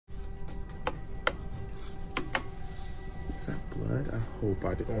blood? I hope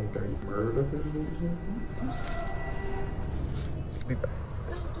I didn't murder him. Be back.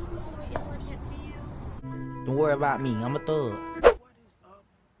 No, don't go all the way in where I can't see you. Don't worry about me, I'm a thug. What is up,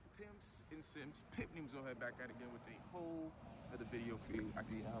 pimps and simps? Pimp names on her back out again with a whole other video for you. I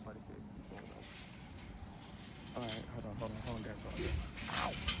can, how about to say it's all about. Alright, hold on, guys.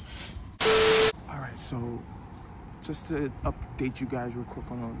 Alright, so just to update you guys real quick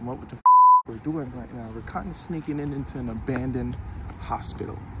on what the we're doing right now. We're kind of sneaking into an abandoned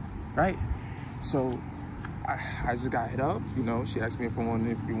hospital, right? So I just got hit up, you know, she asked me if we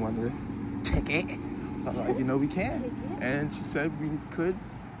wanted to check it. You know, we can. And she said we could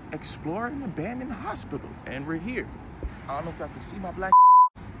explore an abandoned hospital, and we're here. I don't know if y'all can see my black.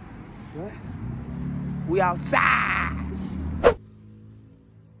 What? We outside.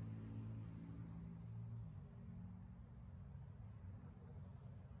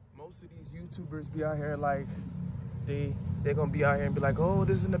 Most of these YouTubers be out here like they're gonna be out here and be like, oh,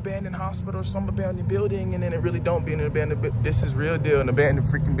 this is an abandoned hospital, some abandoned building, and then it really don't be an abandoned. This is real deal, an abandoned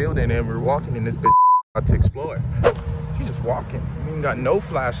freaking building, and we're walking in this bitch out to explore. She's just walking. We ain't got no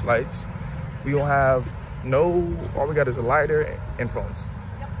flashlights. We don't have no. All we got is a lighter and phones.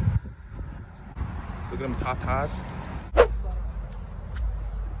 Yep. Look at them tatas.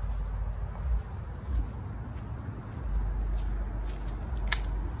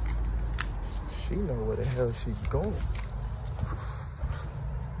 She know where the hell she's going.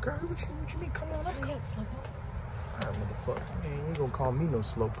 Girl, what you mean? Come on up. Hurry up, slowpoke. Alright, motherfucker. Man, you ain't gonna call me no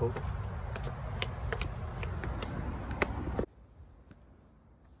slowpoke.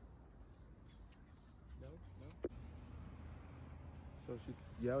 No. So she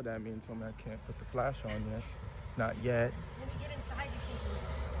yelled at me and told me I can't put the flash on yet. Not yet. When we get inside, you can turn it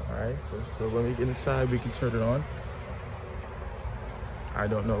on. Alright, so when we get inside, we can turn it on. I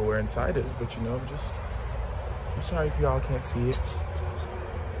don't know where inside is, but you know, I'm sorry if y'all can't see it.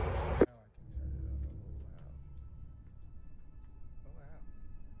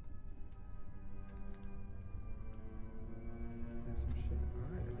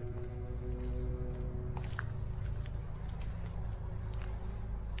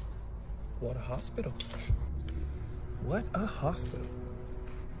 What a hospital. What a hospital.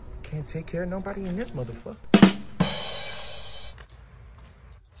 Can't take care of nobody in this motherfucker.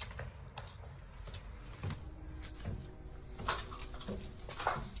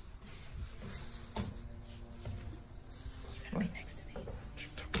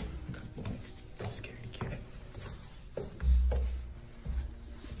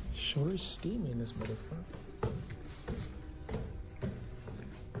 Sure is steamy in this motherfucker.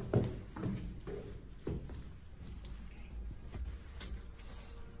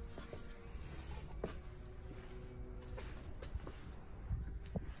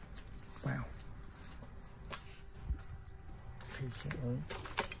 Wow. Patient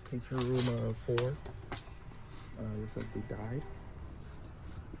room 4. Looks like they died.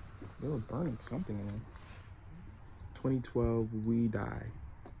 They were burning something in there. 2012, we die.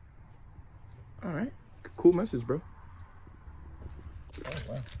 All right, cool message, bro. Oh,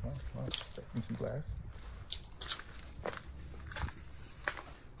 wow. Stacking some glass.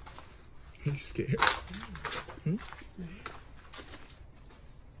 I'm just scared. Hmm?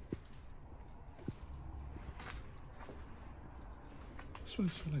 This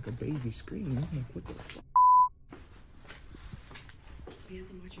one's like a baby scream. I'm like, what the fuck? You have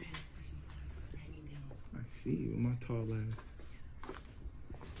to watch your head for some bugs. They're hanging down. I see you with my tall ass.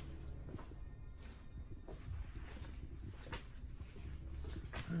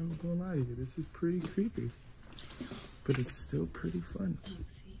 I'm gonna lie to you, this is pretty creepy, but it's still pretty fun. Oh,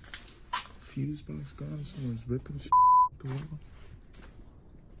 see? Fuse box gone, someone's ripping shit off the wall.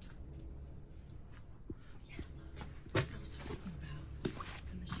 I was talking about the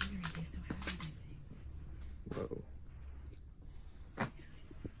machinery. They still have everything. Whoa.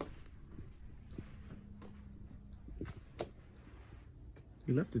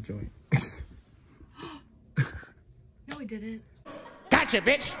 You left the joint. No, I didn't. Gotcha,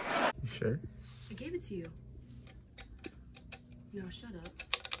 bitch! You sure? I gave it to you. No, shut up.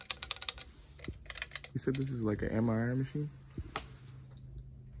 You said this is like an MRI machine?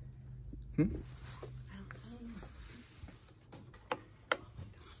 Hmm? I don't know.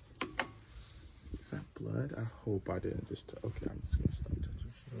 Is that blood? I hope I didn't just... Okay, I'm just gonna stop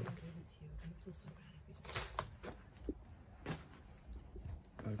touching shit. I gave it to you. I feel so bad if we just...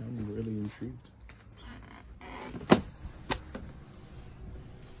 Like, I'm really intrigued.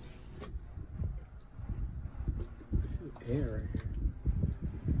 Air right here.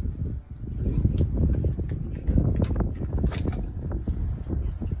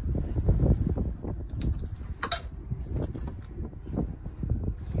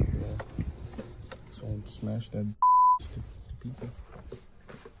 smash that to pieces.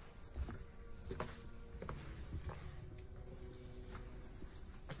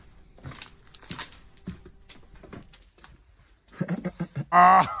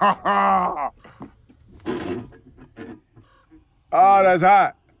 Oh, that's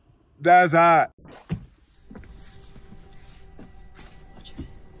hot. That's hot.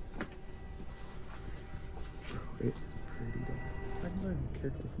 Bro, it is pretty damn. I'm learning a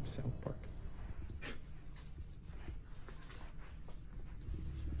character from South Park.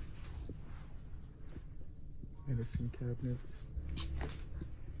 Medicine cabinets.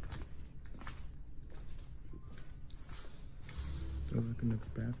 Looks like another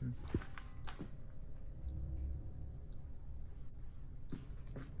bathroom.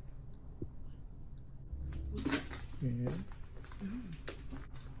 Yeah.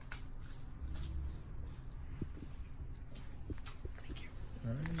 Thank you. I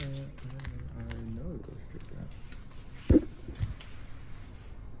know it goes straight down.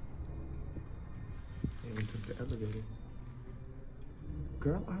 They even took the elevator.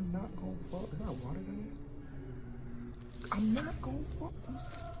 Girl, I'm not gonna fall. Is that water down there? I'm not gonna fall.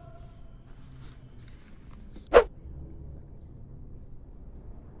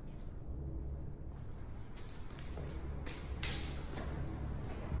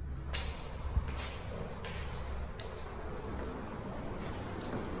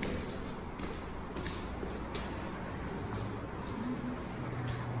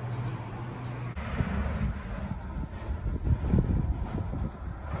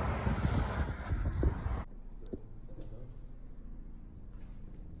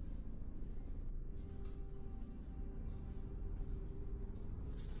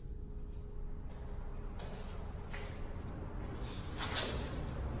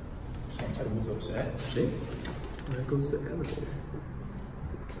 Somebody was upset. Shit. There goes the elevator.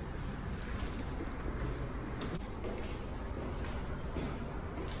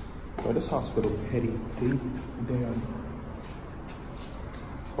 Oh, this hospital petty. They took the damn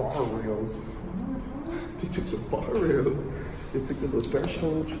bar rails. They took the bar rails. They took the little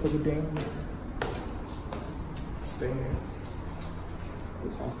thresholds for the damn stairs.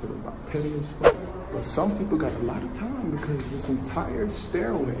 This hospital got petty as fuck. But some people got a lot of time because this entire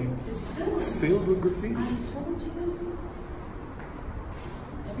stairway It's filled with graffiti. I told you.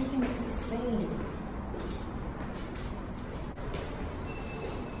 Everything looks the same.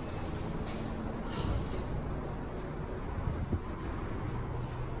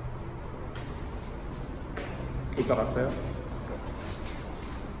 You thought I fell?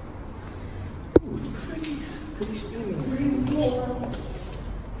 Ooh, it's pretty still in here. There's more.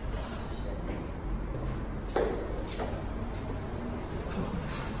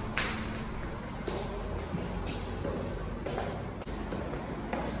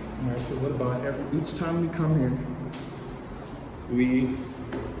 Alright, so what about each time we come here, we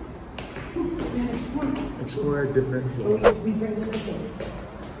explore a different floor. We bring something.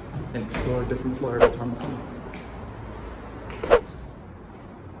 And explore a different floor every time we come.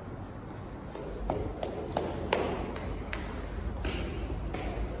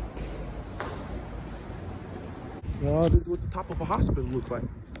 Well, this is what the top of a hospital looks like.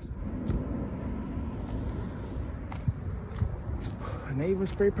 And they even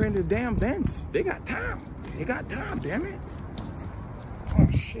spray painted the damn vents. They got time. They got time, damn it. Oh,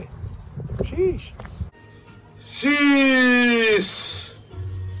 shit. Sheesh. Sheesh.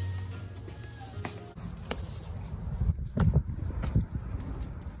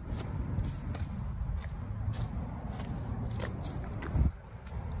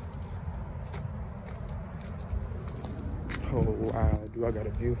 Oh, wow. Do I got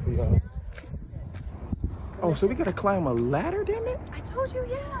a view for y'all? Oh, so we gotta climb a ladder, damn it? I told you,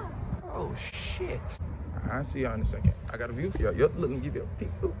 yeah. Oh, shit. I'll see y'all in a second. I got a view for y'all. Yup, let me give you a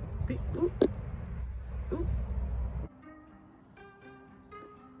peek. Ooh, peek, ooh. Ooh.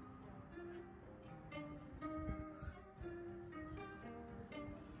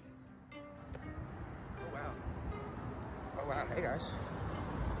 Oh, wow. Oh, wow. Hey, guys.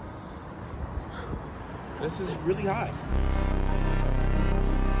 This is really high.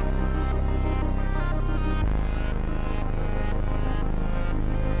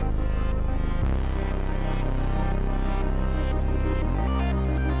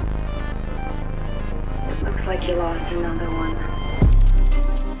 Looks like you lost another one.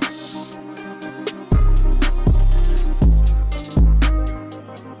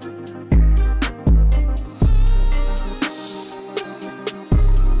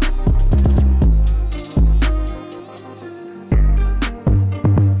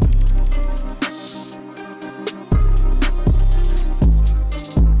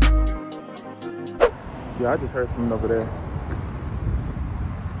 Yeah, I just heard something over there.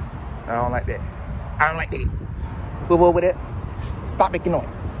 I don't like that. I don't like that. Move over there. Stop making noise.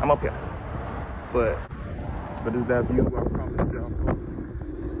 I'm up here. But is that view I promised y'all for? I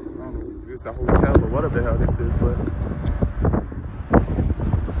don't know if this is a hotel or whatever the hell this is, but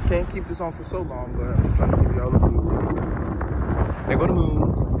can't keep this on for so long, but I'm just trying to give y'all a view. There go the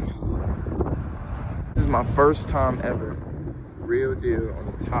moon. This is my first time ever, real deal,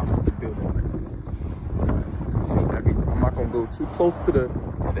 on the top of the building like this. See, I'm not gonna go too close to the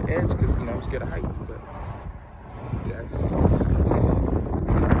edge because you know I'm scared of heights, but yeah, it's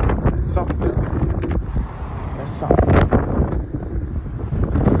something. That's something.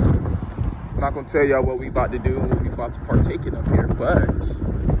 I'm not gonna tell y'all what we about to do, what we about to partake in up here, but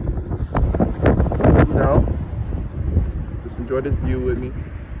you know, just enjoy this view with me.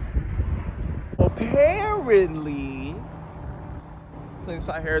 Apparently, since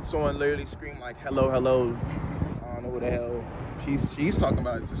I heard someone literally scream like "hello, hello," I don't know what the hell she's talking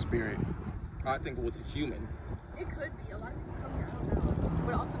about. It's a spirit. I think it was a human. It could be. A lot of people come here. I don't know,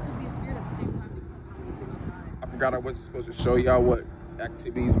 but it also could be a spirit at the same time because of how many people die. I forgot I wasn't supposed to show y'all what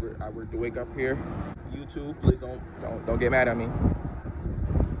activities I were doing up here. YouTube, please don't get mad at me.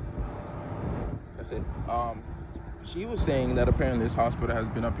 That's it. She was saying that apparently this hospital has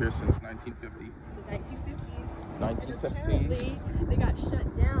been up here since 1950. The 1950s. 1950s. And apparently they got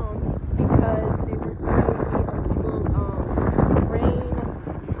shut down because they were doing illegal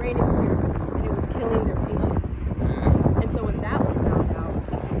brain experiments, and it was killing their patients. And so when that was found out,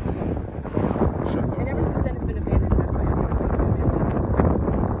 that's when they shut down. And ever since then, it's been abandoned. That's why I've never seen it abandoned.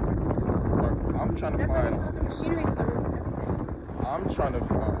 I'm trying to That's find. why they still have the machineries in the rooms and everything. I'm trying to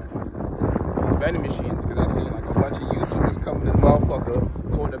find vending machines because I seen like a bunch of YouTubers coming to this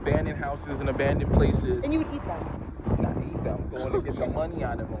motherfucker, going to abandoned houses and abandoned places. And you would eat them. Not eat them, going to get the money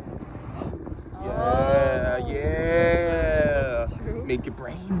out of them. Oh. Yeah. True. Make your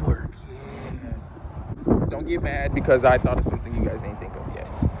brain work, yeah. Don't get mad because I thought of something you guys ain't think of yet.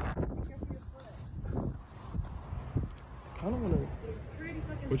 I don't wanna.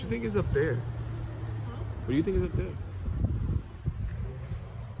 What you think is up there? What do you think is up there?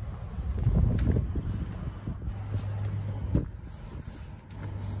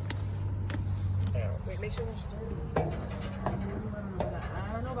 Wait, make sure it's dirty. I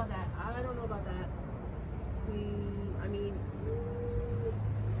don't know about that. I don't know about that. I mean...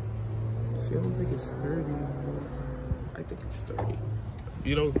 See, I don't think it's sturdy. I think it's sturdy.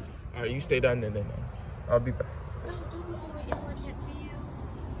 You know, alright, you stay down there then. I'll be back. No, don't go all the way down where I can't see you.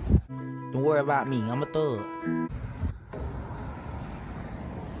 Don't worry about me, I'm a thug.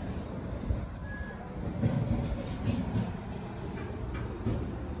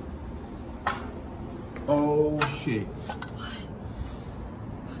 Oh shit. What?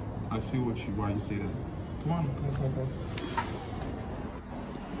 I see why you say that. Come on.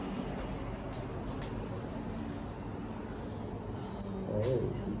 Oh,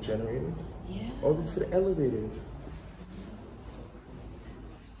 the generators? Yeah. Oh, this is for the elevators.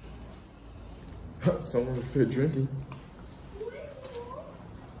 Someone was here drinking.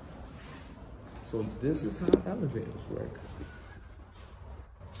 So this is how elevators work.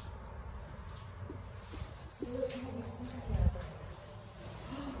 You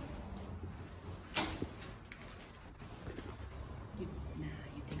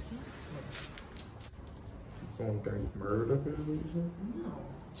think so? Someone got murdered up here, what you said? No.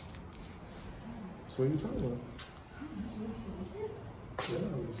 So what are you talking about? Yeah, I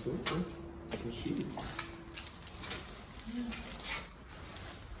was so cool. It's a sheet.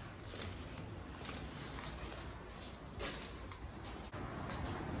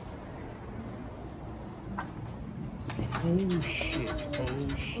 Oh shit,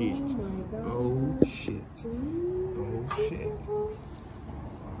 oh shit, oh shit, oh shit.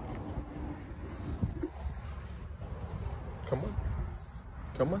 Come on.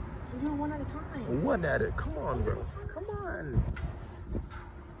 Come on. I'm doing one at a time. One at it. Come on, bro. Come on.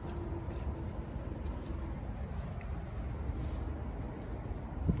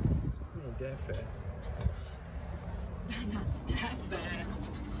 You ain't that fat. I'm not that fat.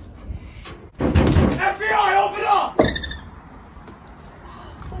 FBI, open up!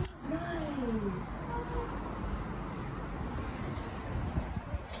 This is nice.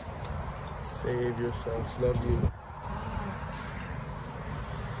 Save yourselves. Love you.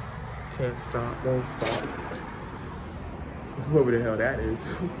 Can't stop. Won't stop. Whoever the hell that is.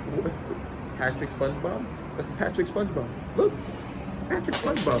 What? Patrick SpongeBob? That's Patrick SpongeBob. Look. It's Patrick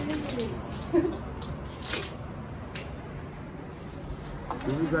SpongeBob.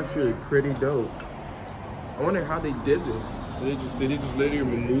 This is actually pretty dope. I wonder how they did this. Did they just literally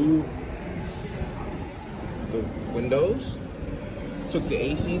remove the windows, took the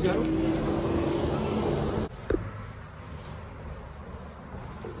ACs out.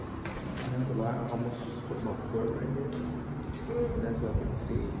 I almost just put my foot right here. And as y'all can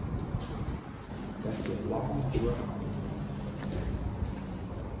see, that's the long drum.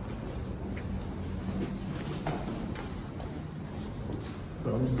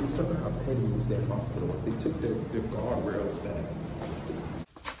 But I'm still stuck on how petty this damn hospital was. They took their guardrails back.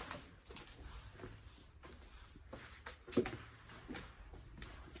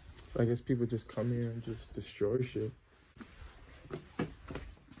 I guess people just come here and just destroy shit.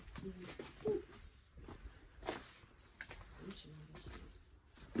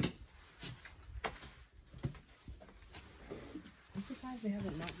 I'm surprised they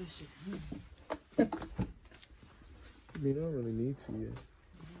haven't knocked this shit down. I mean, I don't really need to yet.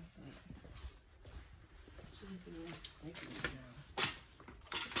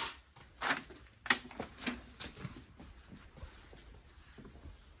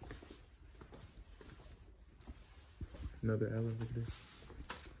 Another elevator.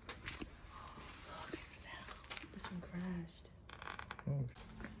 This one crashed. Oh.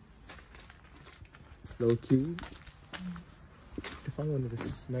 Low key. If I wanted to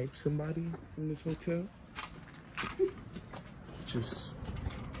snipe somebody from this hotel,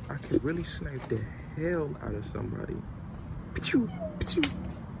 I could really snipe the hell out of somebody. Pichu, pichu,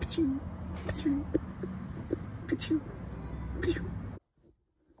 pichu, pichu, pichu, pichu.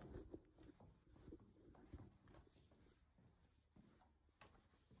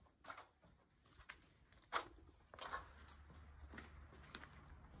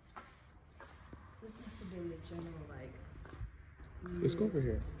 This must have been the general, like... Let's go over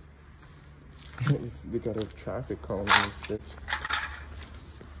here. They got a traffic cone in this bitch.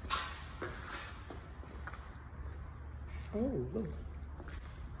 Oh, look.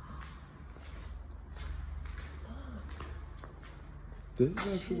 This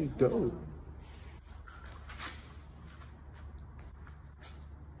is actually dope.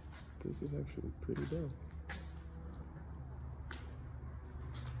 This is actually pretty dope.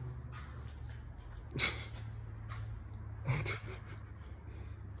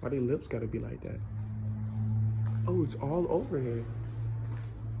 Why their lips gotta be like that? Oh, it's all over here.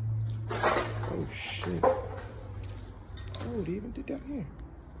 Oh shit. Oh, they even did that here.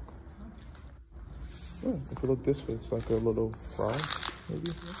 Oh, if you look this way, it's like a little frog,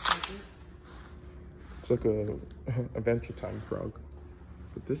 maybe. It's like a Adventure Time frog.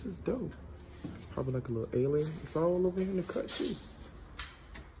 But this is dope. It's probably like a little alien. It's all over here in the cut too.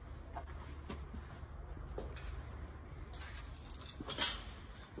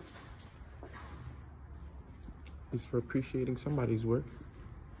 It's for appreciating somebody's work.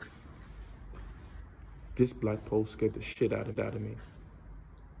 This black pole scared the shit out of me.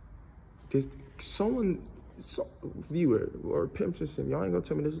 Viewer or pimp system, y'all ain't gonna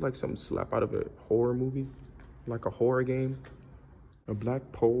tell me this is like something slap out of a horror movie, like a horror game. A black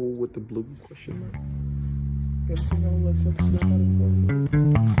pole with the blue question mark. You know, like something slap out of a horror movie.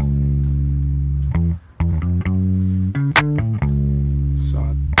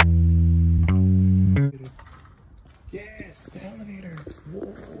 Yes, the elevator.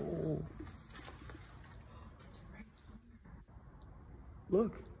 Whoa.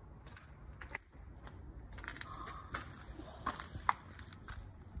 Look.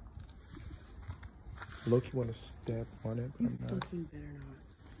 Look, you want to step on it, but I'm not. Fucking better not.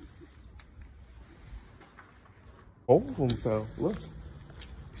 Both of them fell. Look.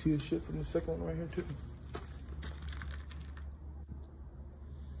 See the shit from the second one right here, too.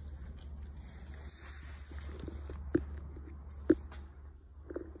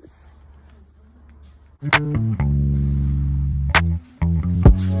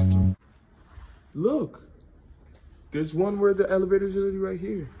 Look, there's one where the elevator's already right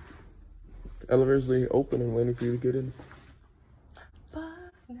here. The elevator's literally open and waiting for you to get in. Fuck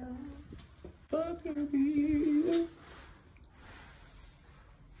no. Fuck me.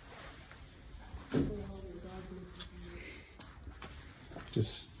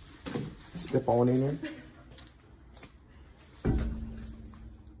 Just step on in there.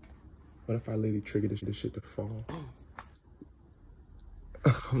 What if I lady trigger this shit to fall?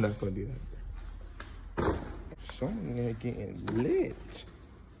 I'm not gonna do that. Someone getting lit.